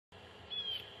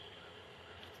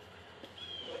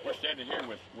We're standing here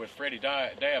with Freddie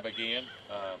Dab again,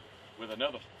 with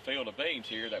another field of beans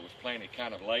here that was planted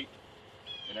kind of late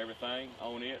and everything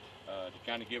on it, to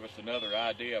kind of give us another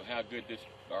idea of how good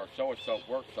our Soysoap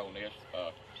works on this.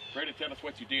 Freddie, tell us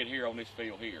what you did here on this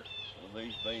field here. Well,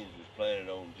 these beans was planted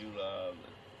on July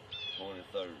the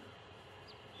 23rd,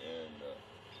 and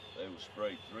they were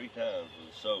sprayed 3 times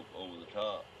with soap over the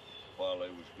top while they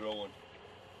was growing,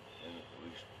 and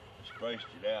we spaced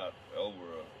it out over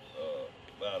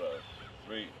about a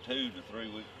 2 to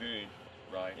 3 week period,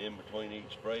 right, in between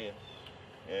each spraying.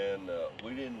 And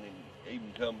we didn't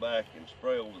even come back and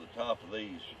spray over the top of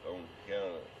these on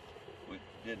account of we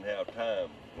didn't have time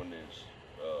when it's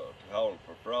calling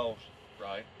for frost.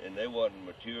 Right. And they wasn't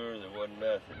mature, there wasn't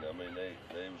nothing. I mean,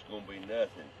 they was going to be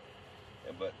nothing.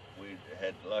 But we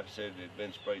had, like I said, it had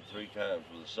been sprayed 3 times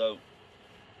with a soap.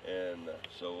 And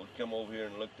so we come over here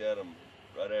and looked at them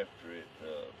right after it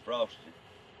frosted.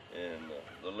 And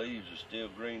the leaves are still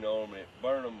green on them. It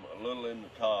burned them a little in the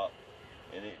top.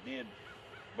 And it did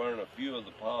burn a few of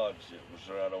the pods that was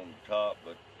right on the top.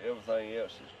 But everything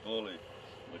else is fully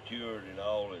matured and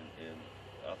all. And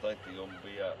I think they're going to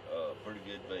be pretty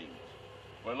good beans.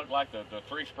 Well, it looked like the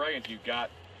 3 sprayings you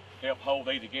got help hold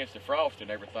these against the frost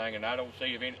and everything, and I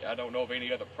don't know of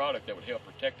any other product that would help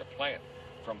protect a plant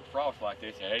from frost like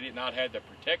this. Had it not had the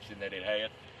protection that it had,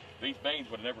 these beans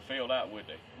would have never filled out, would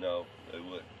they? No, they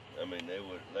wouldn't. I mean, they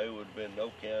would have been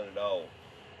no count at all.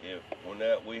 If when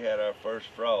we had our first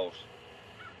frost,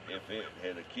 if it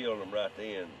had killed them right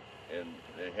then, and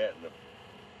they hadn't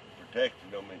protected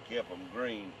them and kept them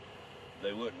green,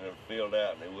 they wouldn't have filled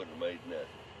out and they wouldn't have made nothing.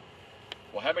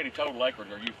 Well, how many total acres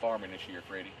are you farming this year,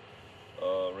 Freddie?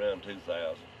 Around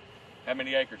 2,000. How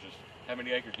many acres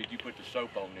did you put the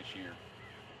soap on this year?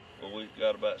 Well, we've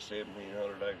got about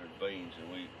 1,700 acres of beans, and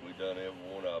we done every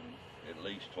one of them at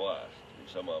least twice, and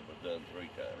some of them have done 3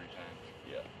 times. 3 times.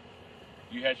 Yeah.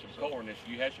 You had some corn this.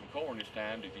 You had some corn this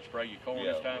time. Did you spray your corn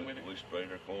this time with it? We sprayed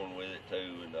our corn with it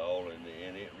too, and all, and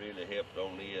it really helped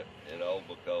on it and all,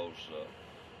 because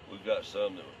we've got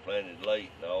some that was planted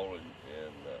late and all, and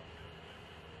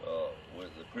when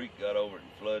the creek got over it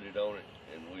and flooded on it,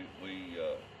 and we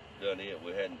done it.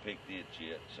 We hadn't picked it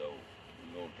yet, so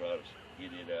we're gonna try to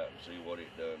get it out and see what it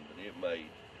done. But it made.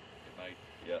 It made.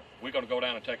 Yeah. We're gonna go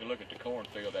down and take a look at the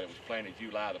cornfield that it was planted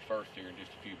July the 1st here in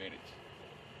just a few minutes.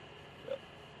 Yeah.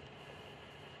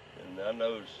 And I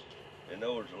noticed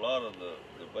a lot of the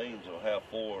beans will have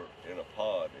 4 in a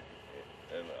pod,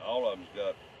 and all of them's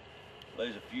got.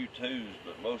 There's a few 2s,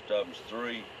 but most of them's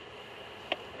 3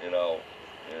 and all.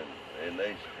 And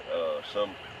they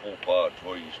some 4 pods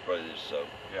where you spray this soap.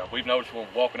 Yeah, we've noticed when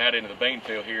walking out into the bean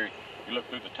field here, you look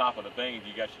through the top of the beans,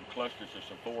 you got some clusters of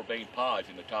some 4 bean pods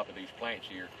in the top of these plants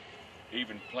here,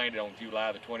 even planted on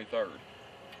July the 23rd.